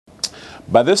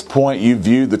By this point, you've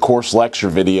viewed the course lecture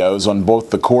videos on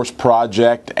both the course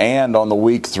project and on the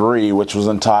week 3, which was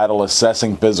entitled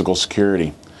Assessing Physical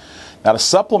Security. Now, to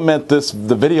supplement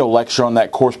the video lecture on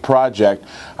that course project,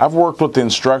 I've worked with the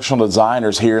instructional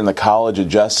designers here in the College of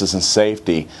Justice and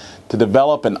Safety to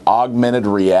develop an augmented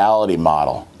reality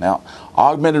model. Now,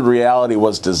 augmented reality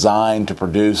was designed to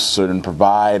produce and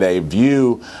provide a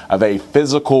view of a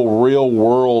physical,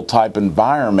 real-world type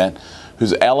environment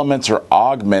whose elements are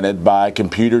augmented by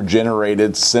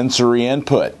computer-generated sensory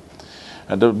input.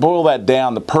 And to boil that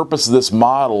down, the purpose of this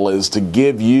model is to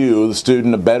give you, the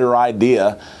student, a better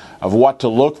idea of what to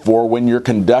look for when you're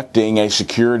conducting a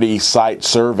security site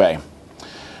survey.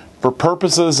 For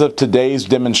purposes of today's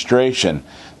demonstration,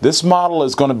 this model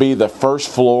is going to be the first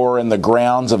floor in the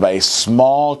grounds of a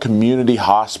small community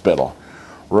hospital.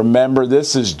 Remember,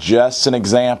 this is just an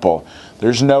example.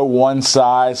 There's no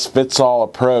one-size-fits-all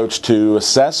approach to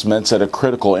assessments at a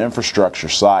critical infrastructure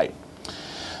site.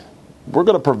 We're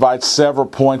going to provide several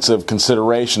points of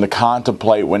consideration to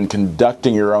contemplate when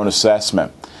conducting your own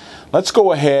assessment. Let's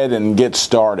go ahead and get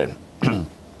started.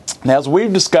 Now, as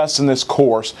we've discussed in this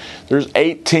course, there's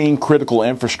 18 critical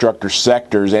infrastructure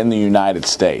sectors in the United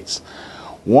States.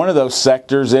 One of those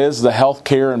sectors is the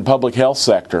healthcare and public health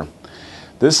sector.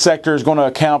 This sector is going to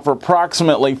account for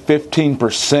approximately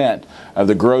 15% of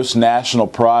the gross national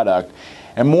product,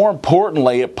 and more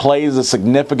importantly, it plays a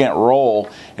significant role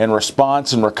in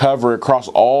response and recovery across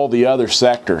all the other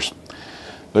sectors.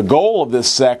 The goal of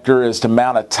this sector is to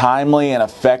mount a timely and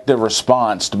effective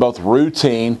response to both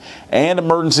routine and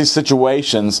emergency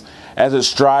situations as it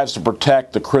strives to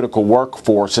protect the critical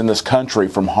workforce in this country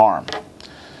from harm.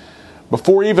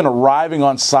 Before even arriving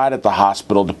on site at the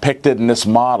hospital depicted in this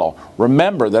model,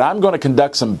 remember that I'm going to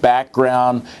conduct some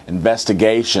background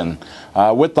investigation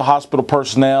with the hospital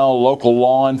personnel, local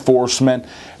law enforcement,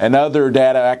 and other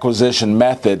data acquisition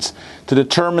methods to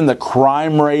determine the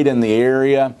crime rate in the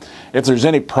area, if there's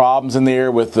any problems in the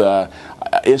area with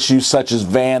issues such as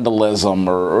vandalism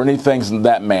or anything in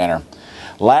that manner.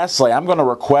 Lastly, I'm going to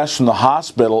request from the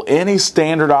hospital any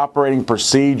standard operating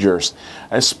procedures,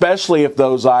 especially if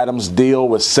those items deal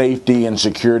with safety and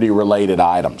security related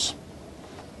items.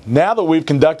 Now that we've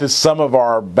conducted some of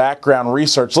our background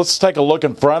research, let's take a look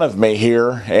in front of me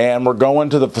here, and we're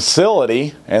going to the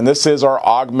facility, and this is our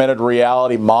augmented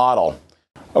reality model.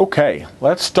 Okay,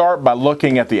 let's start by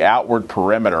looking at the outward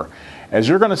perimeter. As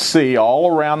you're going to see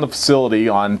all around the facility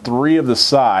on 3 of the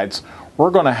sides,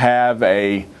 we're going to have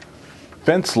a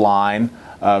fence line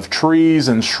of trees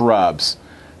and shrubs.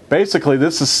 Basically,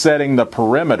 this is setting the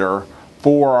perimeter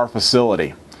for our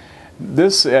facility.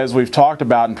 This, as we've talked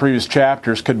about in previous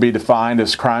chapters, could be defined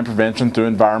as crime prevention through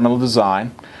environmental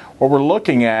design. What we're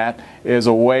looking at is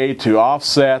a way to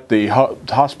offset the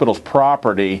hospital's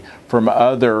property from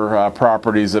other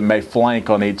properties that may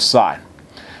flank on each side.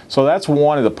 So that's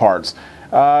one of the parts.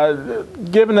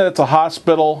 Given that it's a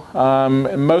hospital,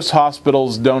 most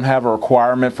hospitals don't have a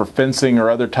requirement for fencing or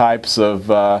other types of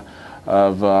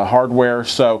hardware,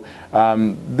 so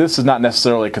this is not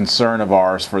necessarily a concern of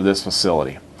ours for this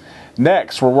facility.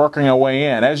 Next, we're working our way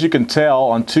in. As you can tell,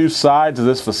 on 2 sides of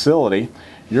this facility,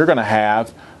 you're going to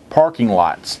have parking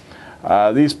lots.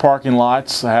 These parking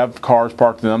lots have cars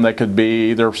parked in them. They could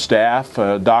be either staff,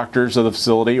 doctors of the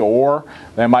facility, or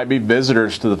they might be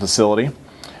visitors to the facility.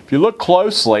 If you look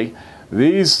closely,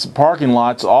 these parking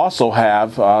lots also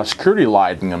have security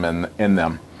lighting in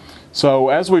them. So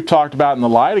as we've talked about in the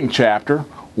lighting chapter,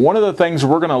 one of the things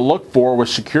we're going to look for with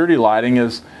security lighting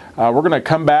is we're going to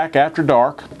come back after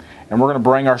dark, and we're going to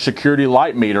bring our security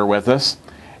light meter with us,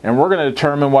 and we're going to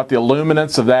determine what the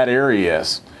illuminance of that area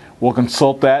is. We'll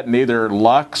consult that in either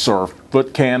lux or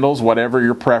foot candles, whatever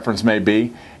your preference may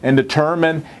be, and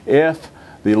determine if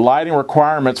the lighting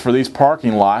requirements for these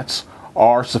parking lots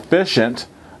are sufficient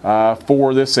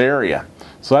for this area.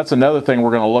 So that's another thing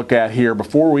we're going to look at here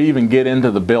before we even get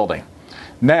into the building.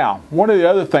 Now, one of the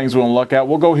other things we'll look at,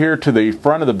 we'll go here to the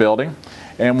front of the building,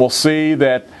 and we'll see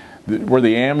that where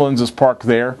the ambulance is parked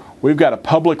there, we've got a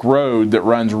public road that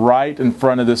runs right in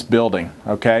front of this building.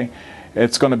 Okay,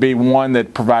 it's going to be one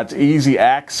that provides easy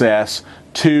access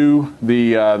to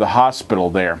the hospital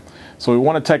there. So we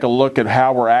want to take a look at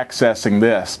how we're accessing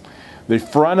this. The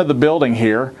front of the building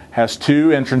here has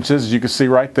 2 entrances, as you can see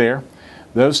right there.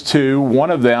 Those 2, one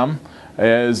of them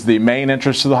is the main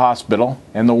entrance to the hospital,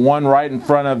 and the one right in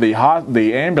front of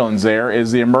the ambulance there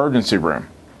is the emergency room.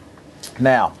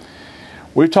 Now,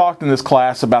 we've talked in this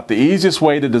class about the easiest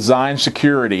way to design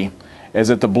security is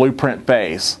at the blueprint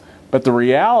phase, but the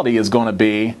reality is going to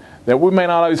be that we may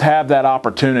not always have that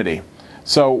opportunity.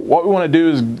 So what we want to do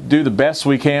is do the best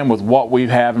we can with what we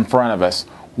have in front of us.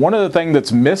 one of the things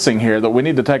that's missing here that we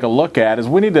need to take a look at is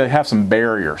we need to have some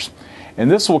barriers.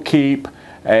 And this will keep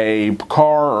a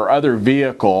car or other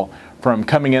vehicle from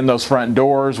coming in those front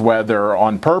doors, whether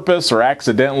on purpose or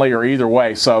accidentally or either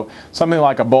way. So something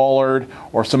like a bollard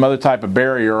or some other type of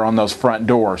barrier on those front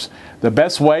doors. The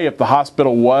best way, if the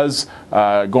hospital was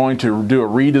going to do a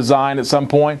redesign at some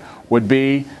point, would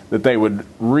be that they would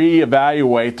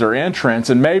reevaluate their entrance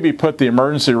and maybe put the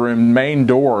emergency room main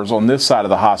doors on this side of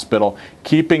the hospital,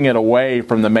 keeping it away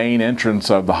from the main entrance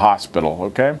of the hospital,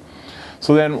 okay?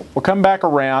 So then we'll come back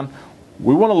around.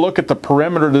 We want to look at the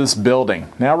perimeter of this building.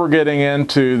 Now we're getting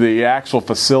into the actual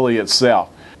facility itself.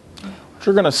 What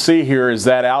you're going to see here is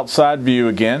that outside view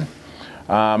again.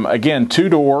 Again, two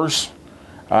doors.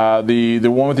 The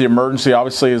one with the emergency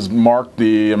obviously is marked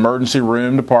the emergency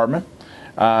room department.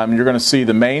 You're going to see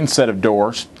the main set of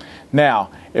doors.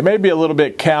 Now, it may be a little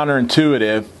bit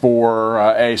counterintuitive for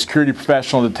a security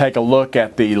professional to take a look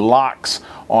at the locks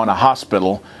on a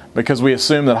hospital, because we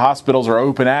assume that hospitals are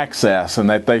open access and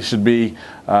that they should be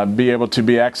able to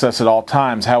be accessed at all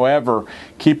times. However,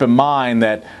 keep in mind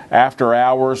that after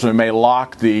hours we may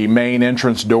lock the main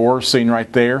entrance door seen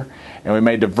right there, and we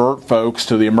may divert folks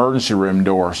to the emergency room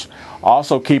doors.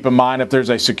 Also keep in mind, if there's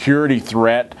a security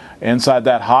threat inside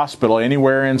that hospital,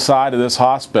 anywhere inside of this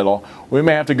hospital, we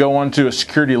may have to go into a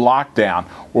security lockdown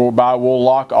whereby we'll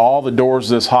lock all the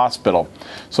doors of this hospital.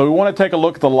 So we want to take a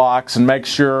look at the locks and make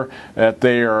sure that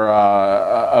they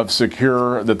are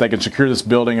that they can secure this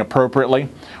building appropriately.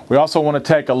 We also want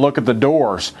to take a look at the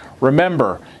doors.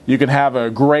 Remember, you can have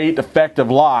a great effective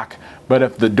lock, but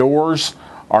if the doors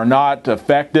are not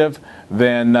effective,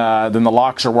 then the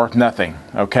locks are worth nothing.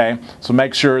 Okay, so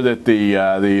make sure that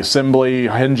the assembly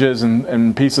hinges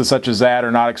and pieces such as that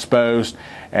are not exposed,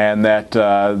 and that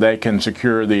they can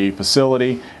secure the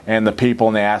facility and the people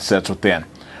and the assets within.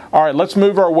 All right, let's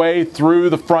move our way through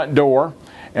the front door,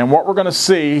 and what we're going to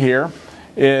see here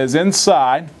is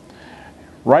inside.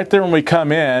 Right there when we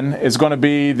come in is going to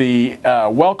be the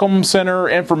Welcome Center,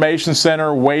 Information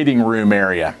Center, waiting room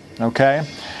area. Okay.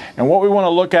 And what we want to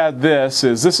look at this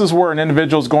is where an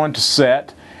individual is going to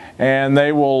sit, and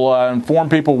they will inform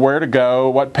people where to go,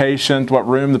 what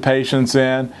room the patient's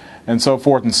in, and so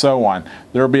forth and so on.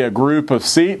 There will be a group of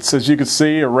seats, as you can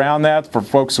see, around that for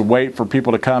folks to wait for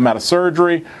people to come out of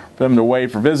surgery, for them to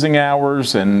wait for visiting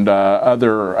hours and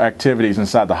other activities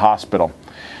inside the hospital.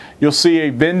 You'll see a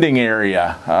vending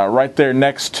area right there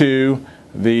next to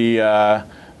the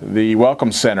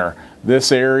Welcome Center.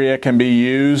 This area can be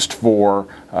used for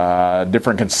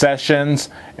different concessions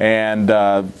and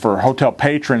for hotel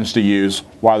patrons to use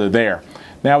while they're there.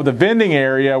 Now with the vending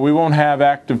area, we won't have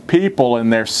active people in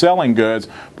there selling goods,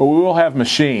 but we will have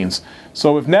machines.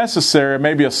 So if necessary,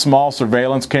 maybe a small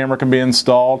surveillance camera can be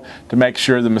installed to make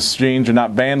sure the machines are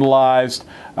not vandalized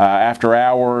after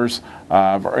hours,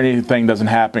 or anything doesn't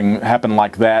happen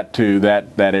like that to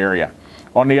that area.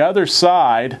 On the other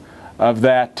side of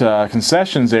that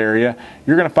concessions area,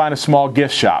 you're going to find a small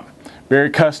gift shop. Very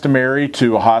customary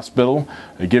to a hospital.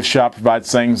 A gift shop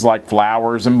provides things like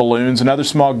flowers and balloons and other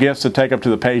small gifts to take up to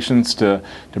the patients to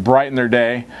brighten their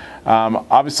day.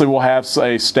 Obviously, we'll have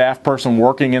a staff person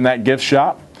working in that gift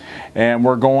shop, and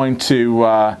we're going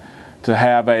to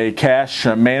have a cash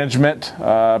management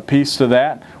piece to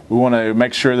that. We want to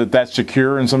make sure that that's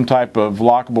secure in some type of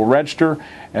lockable register,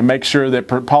 and make sure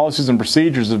that policies and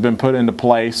procedures have been put into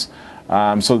place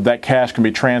so that cash can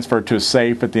be transferred to a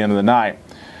safe at the end of the night.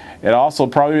 It also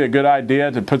probably be a good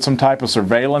idea to put some type of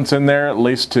surveillance in there, at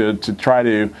least to try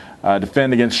to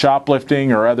defend against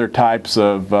shoplifting or other types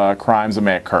of crimes that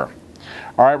may occur.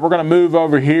 All right, we're going to move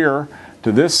over here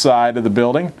to this side of the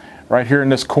building. Right here in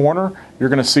this corner, you're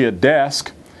going to see a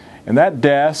desk, and that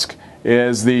desk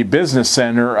is the business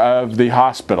center of the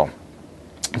hospital.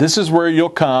 This is where you'll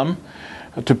come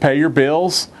to pay your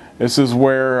bills. This is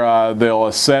where they'll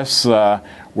assess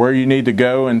where you need to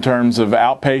go in terms of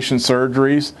outpatient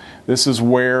surgeries. This is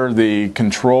where the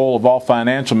control of all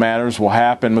financial matters will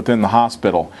happen within the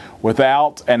hospital.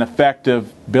 Without an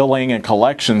effective billing and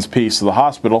collections piece of the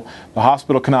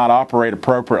hospital cannot operate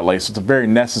appropriately. So it's a very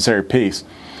necessary piece.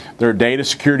 There are data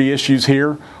security issues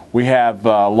here. We have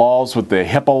laws with the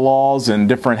HIPAA laws and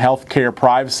different healthcare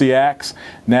privacy acts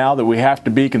now that we have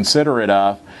to be considerate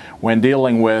of when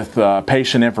dealing with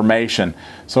patient information.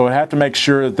 So we have to make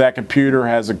sure that that computer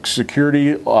has a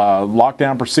security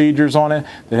lockdown procedures on it,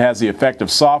 that has the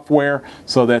effective software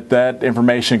so that that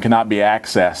information cannot be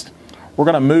accessed. We're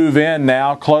going to move in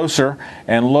now closer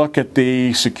and look at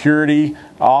the security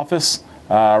office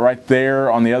right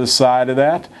there on the other side of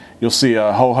that. You'll see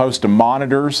a whole host of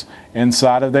monitors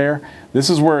inside of there.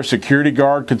 This is where a security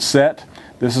guard could sit.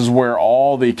 This is where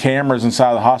all the cameras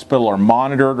inside the hospital are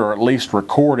monitored or at least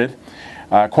recorded.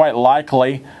 Quite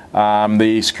likely,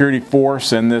 the security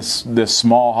force in this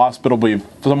small hospital will be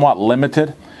somewhat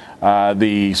limited.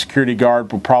 The security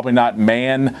guard will probably not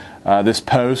man this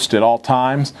post at all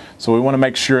times, so we want to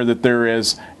make sure that there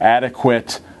is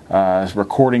adequate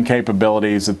recording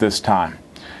capabilities at this time.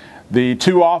 The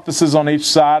two offices on each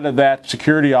side of that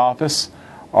security office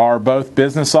are both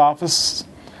business offices.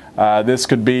 This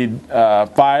could be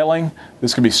filing,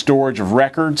 this could be storage of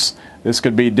records, this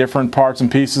could be different parts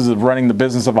and pieces of running the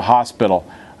business of a hospital.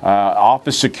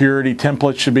 Office security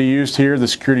templates should be used here, the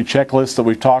security checklist that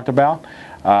we've talked about.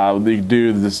 They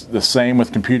do the same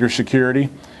with computer security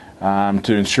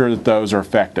to ensure that those are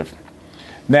effective.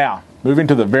 Now, moving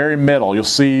to the very middle, you'll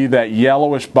see that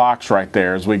yellowish box right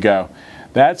there as we go.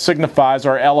 That signifies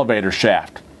our elevator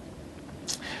shaft.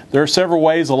 There are several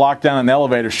ways to lock down an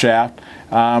elevator shaft.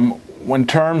 In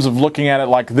terms of looking at it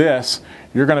like this,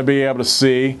 you're going to be able to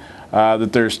see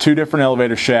that there's two different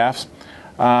elevator shafts.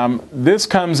 This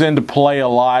comes into play a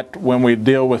lot when we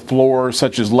deal with floors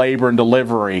such as labor and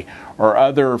delivery or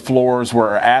other floors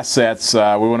where assets, we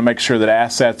want to make sure that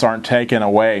assets aren't taken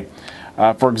away.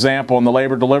 For example, on the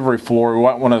labor delivery floor, we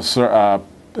want to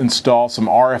install some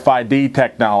RFID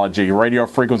technology, radio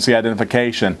frequency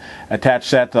identification,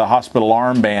 attach that to the hospital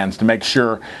armbands to make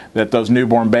sure that those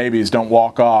newborn babies don't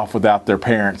walk off without their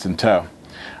parents in tow.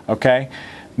 Okay,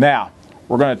 now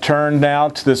we're going to turn now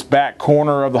to this back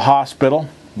corner of the hospital,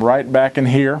 right back in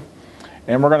here,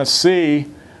 and we're going to see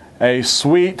a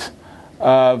suite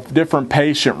of different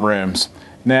patient rooms.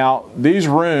 Now, these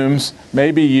rooms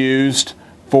may be used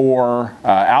for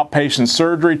outpatient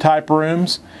surgery type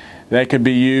rooms. They could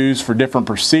be used for different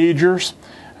procedures.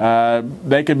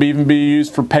 They could even be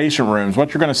used for patient rooms.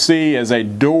 What you're going to see is a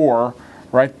door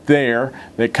right there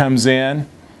that comes in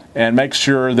and makes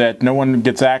sure that no one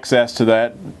gets access to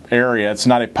that area. It's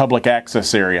not a public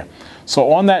access area.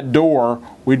 So on that door,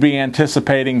 we'd be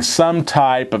anticipating some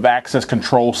type of access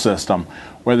control system,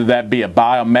 whether that be a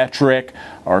biometric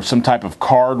or some type of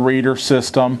card reader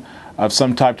system of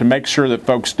some type to make sure that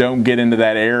folks don't get into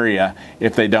that area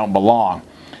if they don't belong.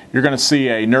 You're going to see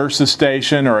a nurse's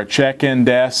station or a check-in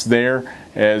desk there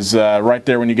as right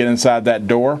there when you get inside that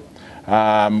door.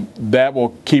 That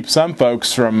will keep some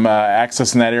folks from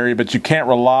accessing that area, but you can't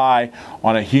rely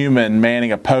on a human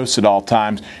manning a post at all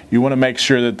times. You want to make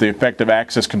sure that the effective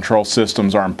access control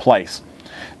systems are in place.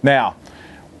 Now,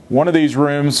 one of these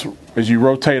rooms, as you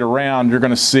rotate around, you're going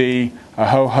to see a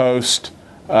whole host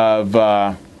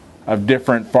of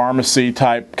different pharmacy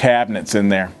type cabinets in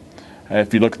there.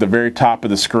 If you look at the very top of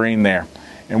the screen there.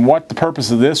 And what the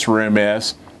purpose of this room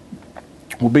is,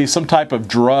 will be some type of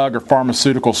drug or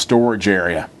pharmaceutical storage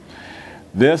area.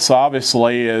 This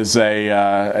obviously is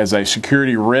as a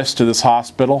security risk to this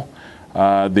hospital.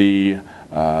 The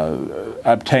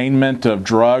obtainment of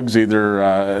drugs, either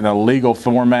in a legal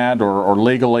format or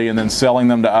legally, and then selling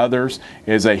them to others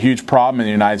is a huge problem in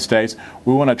the United States.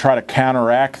 We want to try to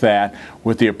counteract that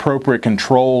with the appropriate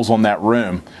controls on that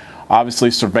room.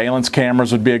 Obviously, surveillance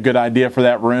cameras would be a good idea for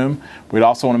that room. We'd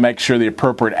also want to make sure the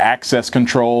appropriate access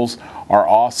controls are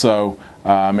also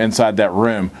inside that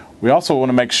room. We also want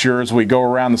to make sure as we go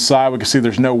around the side, we can see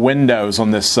there's no windows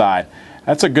on this side.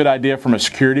 That's a good idea from a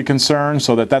security concern,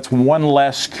 so that's one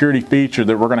less security feature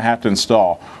that we're going to have to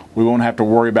install. We won't have to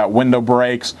worry about window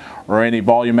breaks or any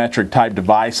volumetric type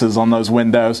devices on those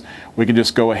windows. We can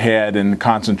just go ahead and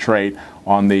concentrate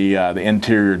on the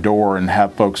interior door and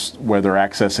have folks where they're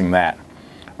accessing that.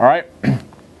 All right.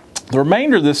 The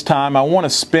remainder of this time I want to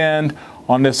spend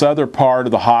on this other part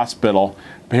of the hospital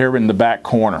here in the back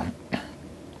corner.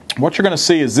 What you're going to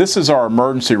see is this is our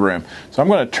emergency room. So I'm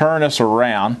going to turn us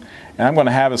around and I'm going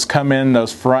to have us come in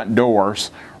those front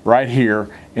doors right here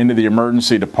into the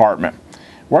emergency department.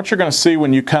 What you're going to see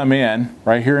when you come in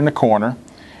right here in the corner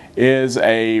is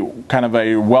a kind of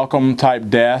a welcome type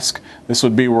desk. This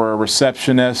would be where a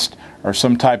receptionist or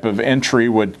some type of entry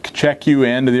would check you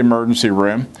into the emergency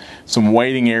room. Some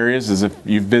waiting areas, as if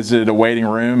you've visited a waiting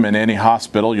room in any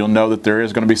hospital, you'll know that there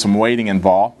is going to be some waiting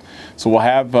involved. So we'll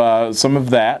have some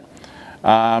of that.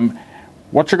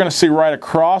 What you're going to see right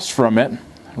across from it,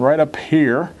 right up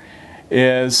here,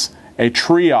 is a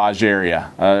triage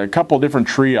area, a couple of different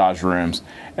triage rooms.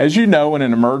 As you know, in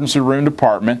an emergency room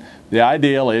department, the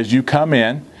ideal is you come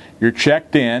in, you're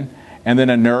checked in, and then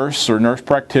a nurse or nurse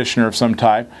practitioner of some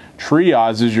type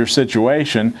triages your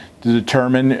situation to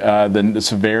determine the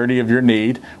severity of your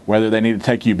need, whether they need to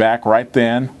take you back right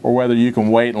then or whether you can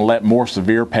wait and let more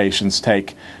severe patients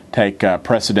take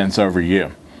precedence over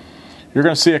you. You're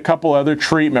going to see a couple other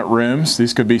treatment rooms.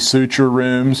 These could be suture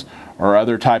rooms or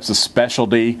other types of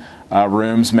specialty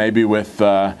rooms, maybe with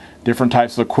different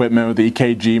types of equipment, with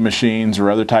EKG machines or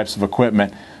other types of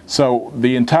equipment. So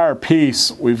the entire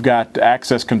piece, we've got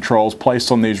access controls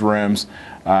placed on these rooms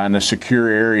in a secure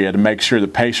area to make sure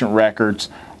that patient records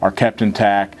are kept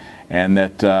intact and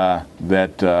that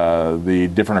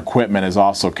the different equipment is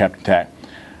also kept intact.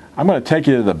 I'm going to take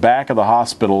you to the back of the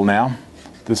hospital now,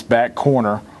 this back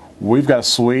corner. We've got a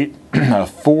suite of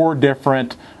 4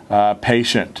 different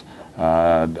patient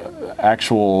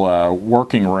actual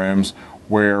working rooms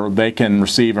where they can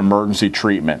receive emergency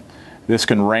treatment. This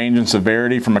can range in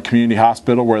severity from a community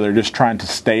hospital where they're just trying to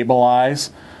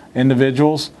stabilize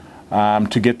individuals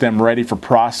to get them ready for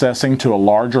processing to a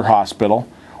larger hospital,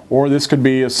 or this could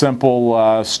be a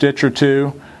simple stitch or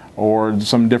two or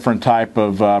some different type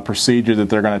of procedure that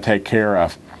they're going to take care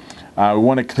of. We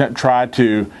want to try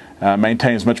to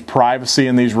maintain as much privacy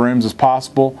in these rooms as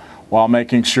possible while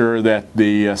making sure that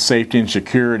the safety and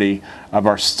security of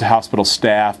our hospital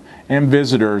staff and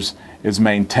visitors is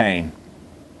maintained.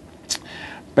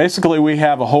 Basically, we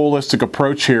have a holistic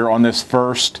approach here on this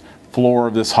first floor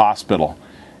of this hospital.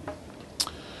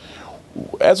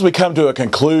 As we come to a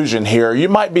conclusion here, you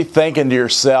might be thinking to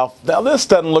yourself, now this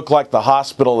doesn't look like the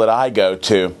hospital that I go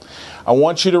to. I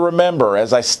want you to remember,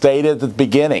 as I stated at the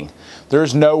beginning,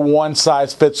 there's no one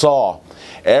size fits all.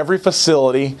 Every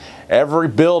facility, every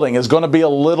building is going to be a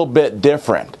little bit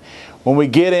different. When we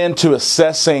get into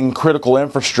assessing critical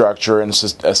infrastructure and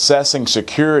assessing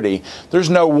security, there's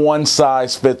no one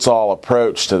size fits all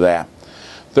approach to that.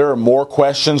 There are more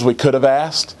questions we could have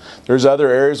asked. There's other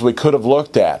areas we could have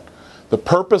looked at. The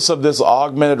purpose of this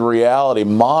augmented reality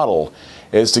model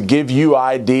is to give you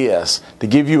ideas, to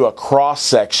give you a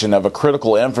cross-section of a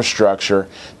critical infrastructure,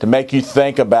 to make you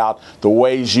think about the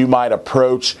ways you might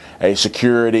approach a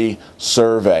security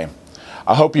survey.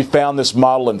 I hope you found this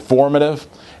model informative,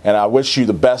 and I wish you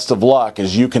the best of luck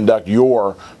as you conduct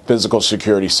your physical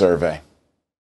security survey.